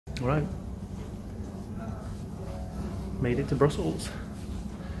Alright. Made it to Brussels.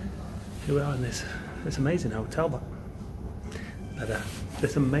 Here we are in this amazing hotel.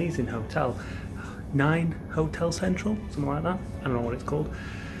 This amazing hotel. 9 Hotel Central, something like that. I don't know what it's called.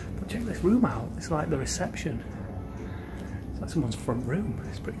 But check this room out. It's like the reception. It's like someone's front room.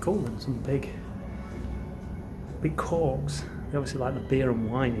 It's pretty cool. And some big corks. They obviously like the beer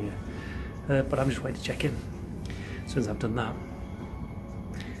and wine here. But I'm just waiting to check in. As soon as I've done that,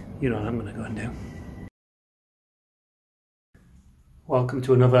 you know what I'm going to go and do. Welcome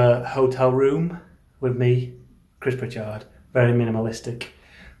to another hotel room with me, Chris Pritchard. Very minimalistic.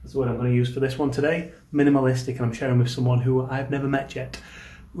 That's what I'm going to use for this one today. Minimalistic, and I'm sharing with someone who I've never met yet,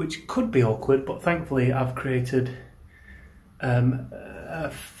 which could be awkward, but thankfully I've created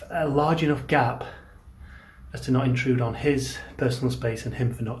a large enough gap as to not intrude on his personal space and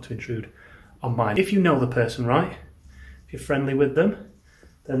him for not to intrude on mine. If you know the person, right, if you're friendly with them,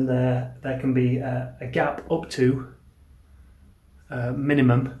 then there can be a gap up to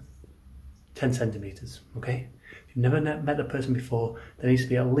minimum 10 centimeters, okay? If you've never met the person before, there needs to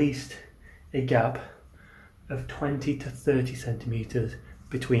be at least a gap of 20 to 30 centimeters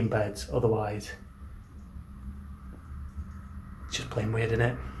between beds, otherwise it's just plain weird, isn't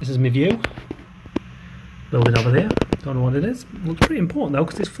it? This is my view. Building over there, don't know what it is. Looks pretty important though,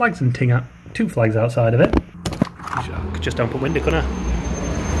 because there's flags and ting out, 2 flags outside of it. I could just open window, couldn't I?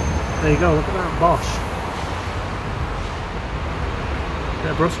 There you go, look at that, Bosch.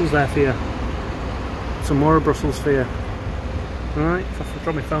 Bit of Brussels there for you. Some more of Brussels for you. Alright, if I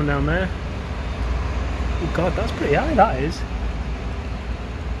drop my phone down there. Oh god, that's pretty high, that is.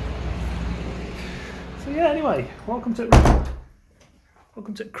 So yeah, anyway, welcome to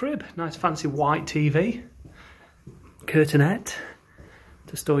crib. Nice fancy white TV. Curtainette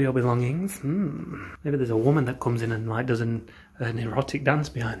to store your belongings. Maybe there's a woman that comes in and like does an erotic dance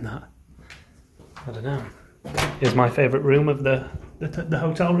behind that. I don't know. Here's my favourite room of the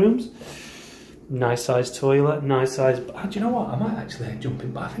hotel rooms. Nice sized toilet, nice sized... Do you know what? I might actually jump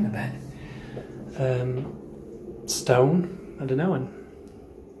in bath in a bit. Stone, I don't know.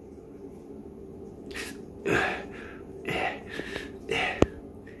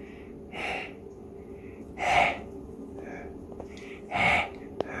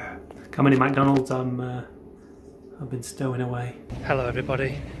 How many McDonald's I've been stowing away. Hello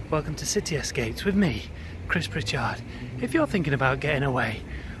everybody, welcome to City Escapes with me, Chris Pritchard. If you're thinking about getting away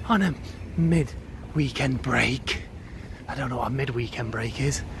on a mid-weekend break, I don't know what a mid-weekend break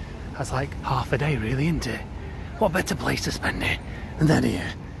is, that's like half a day really, isn't it? What better place to spend it than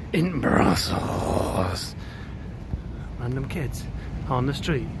here in Brussels? Random kids on the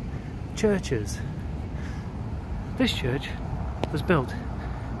street, churches. This church was built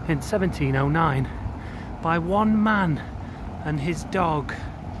in 1709 by one man and his dog.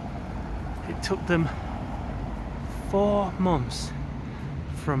 It took them 4 months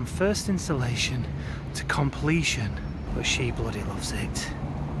from first installation to completion, but she bloody loves it.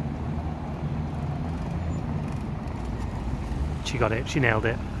 She got it, she nailed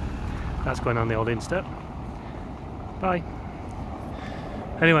it. That's going on the old Insta. Bye.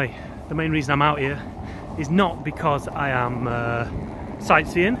 Anyway, the main reason I'm out here is not because I am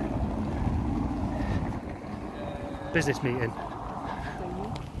sightseeing. Business meeting.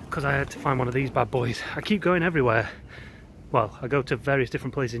 Because I had to find one of these bad boys. I keep going everywhere. Well, I go to various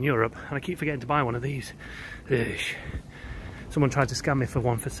different places in Europe and I keep forgetting to buy one of these. Ugh. Someone tried to scam me for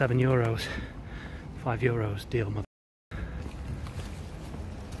one for €7. €5 deal, mother.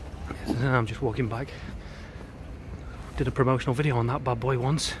 I'm just walking back. Did a promotional video on that bad boy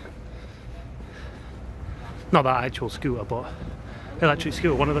once. Not that actual scooter, but electric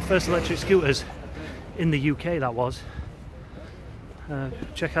scooter. One of the first electric scooters in the UK, that was.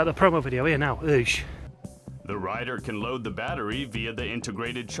 Check out the promo video here now. Oosh. The rider can load the battery via the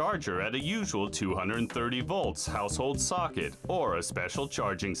integrated charger at a usual 230 volts household socket or a special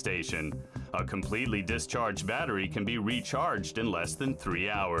charging station. A completely discharged battery can be recharged in less than 3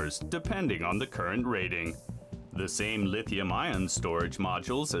 hours, depending on the current rating. The same lithium-ion storage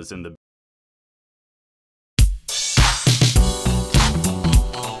modules as in the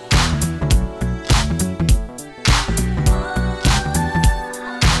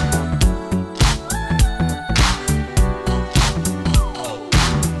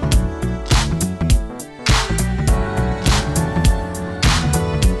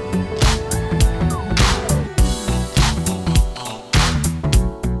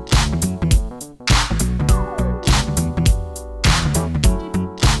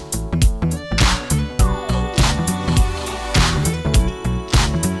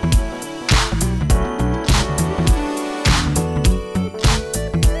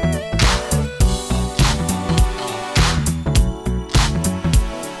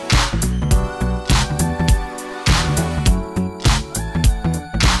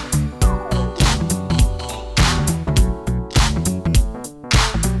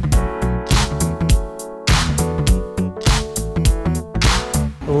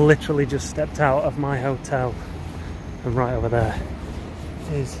literally just stepped out of my hotel, and right over there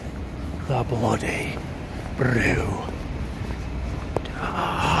is the bloody brew.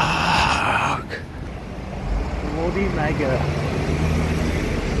 Dog. Bloody mega.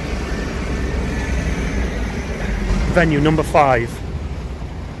 Venue number 5.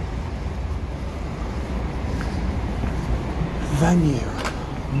 Venue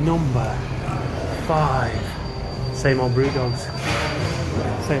number 5. Same old brew dogs.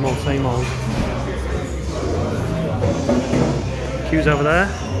 Same old, same old. Queue's over there.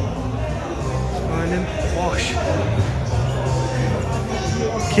 Let's find him. Wash.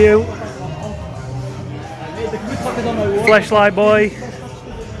 Q. Fleshlight boy.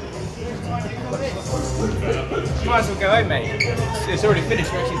 Might as well go home, mate. It's already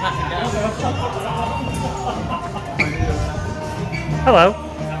finished. We're actually packing down. Hello.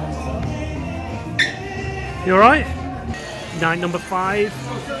 You alright? Night number 5.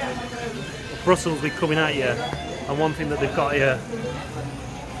 Brussels will be coming at you. And one thing that they've got here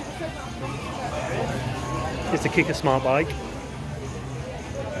is to kick a smart bike.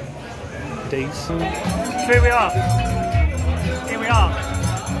 Decent. So here we are. Here we are.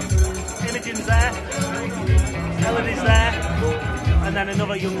 Imogen's there. Elodie's there. And then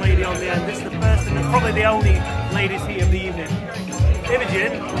another young lady on the end. This is the first and probably the only ladies here of the evening.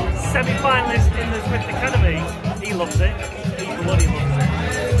 Imogen, semi-finalist in the Zwift Academy. He loves it. He bloody loves it.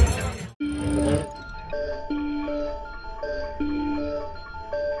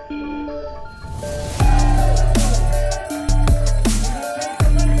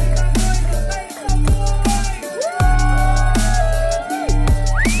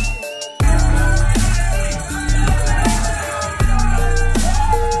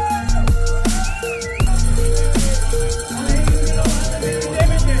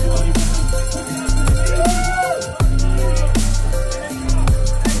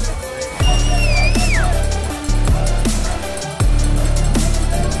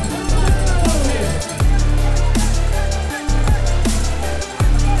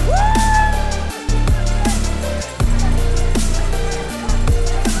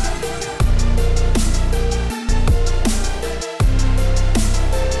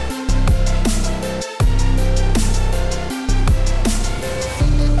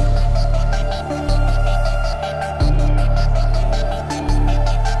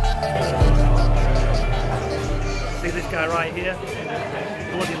 Right here,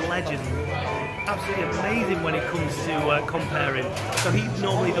 bloody legend, absolutely amazing when it comes to comparing. So he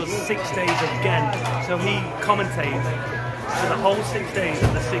normally does 6 days of Ghent, so he commentates for the whole 6 days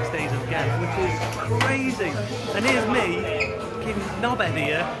of the 6 days of Ghent, which is crazy. And here's me, fucking knobhead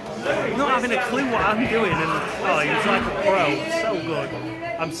here, not having a clue what I'm doing, and oh, he was like a pro, so good.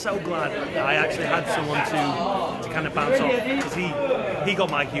 I'm so glad that I actually had someone to kind of bounce off, because he got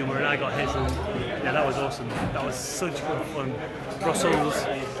my humour and I got his, and yeah, that was awesome. That was such good fun. Brussels,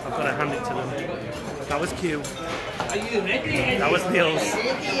 I've got to hand it to them. That was Q. That was Niels.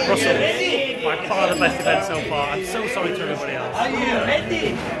 Brussels, by far the best event so far. I'm so sorry to everybody else. Are you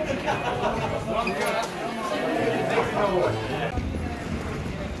ready?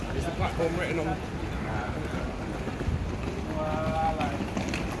 Is the platform written on?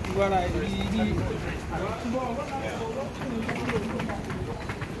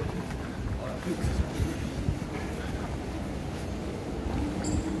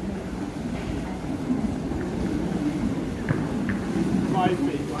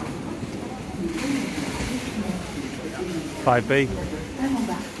 Five B.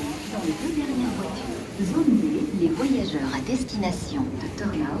 Zone B, les voyageurs à destination de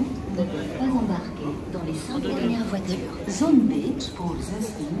Torgau ne peuvent pas embarquer dans les 5 dernières voitures. Zone B, pour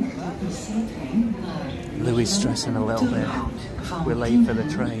Louis stressing a little bit. We're late for the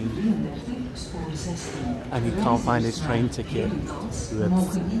train. And he can't find his train ticket.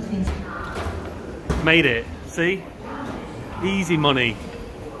 Made it. See? Easy money.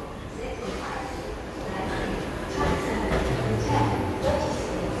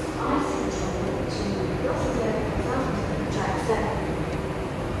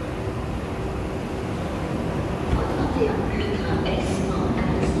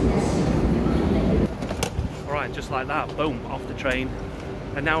 Alright, just like that, boom, off the train.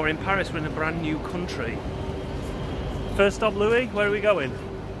 And now we're in Paris, we're in a brand new country. First stop, Louis, where are we going?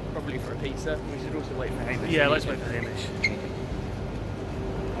 Probably for a pizza. We should also wait for Hamish. Yeah, let's wait for Hamish.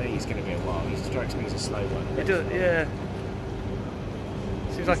 I think he's going to be a while. He strikes me as a slow one. It does, yeah.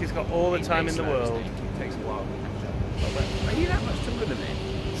 Seems like he's got all the time in the world. It takes a while. Are you that much taller than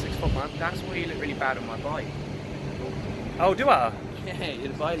me? 6 foot man. That's why you look really bad on my bike. Oh, do I? Yeah, the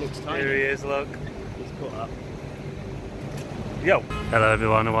bike looks tiny. Here he is, look. He's caught up. Yo! Hello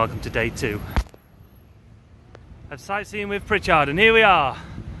everyone and welcome to day 2 of sightseeing with Pritchard, and here we are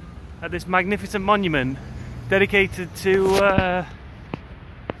at this magnificent monument dedicated to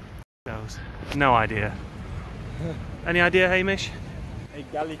no idea. Any idea, Hamish?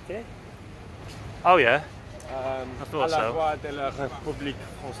 Égalité. Oh yeah? À thought la so. voix de la République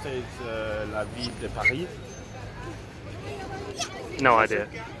française, la ville de Paris. No idea.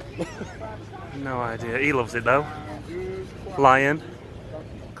 No idea. He loves it though. Lion,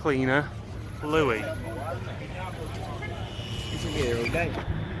 cleaner, Louis. He's gonna be here all day. I'm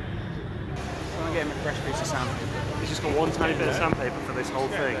gonna get him a fresh piece of sandpaper. He's just got one tiny bit of sandpaper for this whole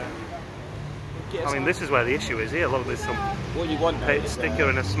thing. I mean, this is where the issue is here. Look, there's some What you want though is sticker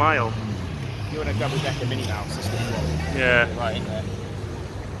and a smile. you want a double-decker Minnie Mouse. That's what you want. Yeah. Right in there.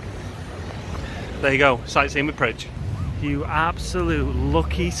 There you go, sightseeing with Pritch. You absolute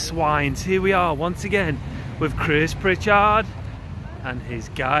lucky swines. Here we are once again with Chris Pritchard and his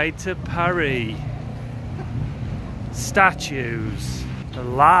guide to Paris. Statues, the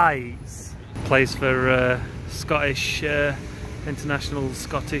lights. Plays for Scottish, international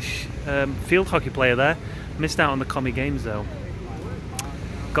Scottish field hockey player there. Missed out on the commie games though.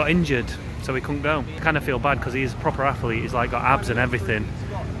 Got injured, so he couldn't go. I kind of feel bad because he's a proper athlete. He's like got abs and everything.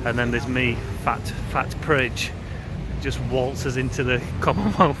 And then there's me, fat Pritch, just waltzes into the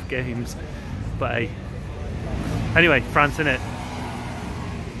Commonwealth Games. But hey, anyway, France innit?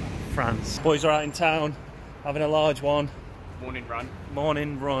 France. Boys are out in town, having a large one. Morning run.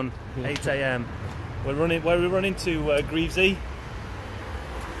 Morning run, 8 AM. We're running. Where are we running to? Greavesy.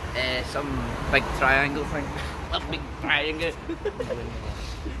 Some big triangle thing. A big triangle.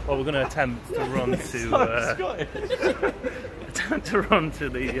 Well, we're going to attempt to run to. Attempt to run to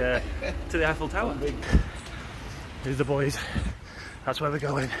the Eiffel Tower. Here's the boys. That's where we're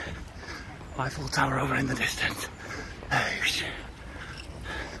going. Eiffel Tower over in the distance.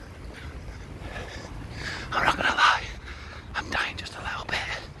 I'm not gonna lie, I'm dying just a little bit.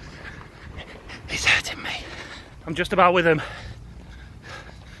 He's hurting me. I'm just about with him.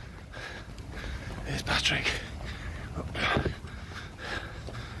 Here's Patrick.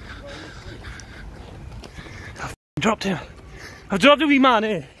 I've dropped him. I've dropped a wee man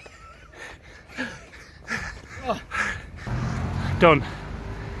here. Done.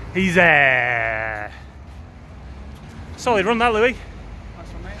 He's there. Solid run that, Louis. Nice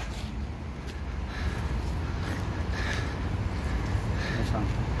one, mate.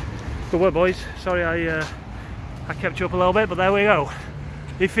 Good work, boys. Sorry I kept you up a little bit, but there we go.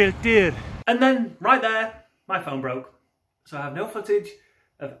 It felt dear. And then, right there, my phone broke. So I have no footage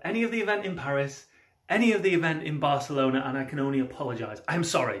of any of the event in Paris, any of the event in Barcelona, and I can only apologise. I'm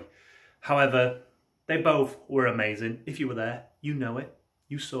sorry. However, they both were amazing. If you were there, you know it.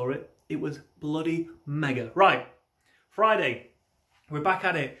 You saw it. It was bloody mega. Right, Friday, we're back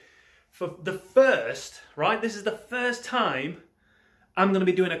at it. For the first, right, this is the first time I'm going to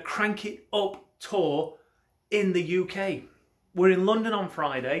be doing a Crank It Up tour in the UK. We're in London on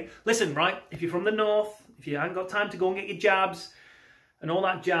Friday. Listen, right, if you're from the north, if you haven't got time to go and get your jabs and all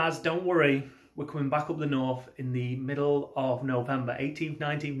that jazz, don't worry. We're coming back up the north in the middle of November, 18th,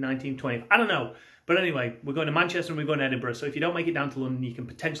 19th, 19th, 20th. I don't know. But anyway, we're going to Manchester and we're going to Edinburgh. So if you don't make it down to London, you can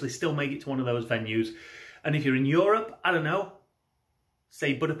potentially still make it to one of those venues. And if you're in Europe, I don't know,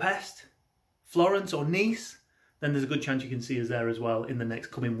 say Budapest, Florence or Nice, then there's a good chance you can see us there as well in the next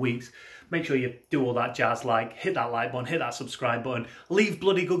coming weeks. Make sure you do all that jazz, like, hit that like button, hit that subscribe button, leave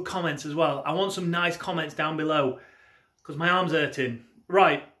bloody good comments as well. I want some nice comments down below because my arm's hurting.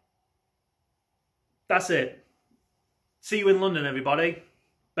 Right, that's it. See you in London, everybody.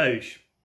 Boosh.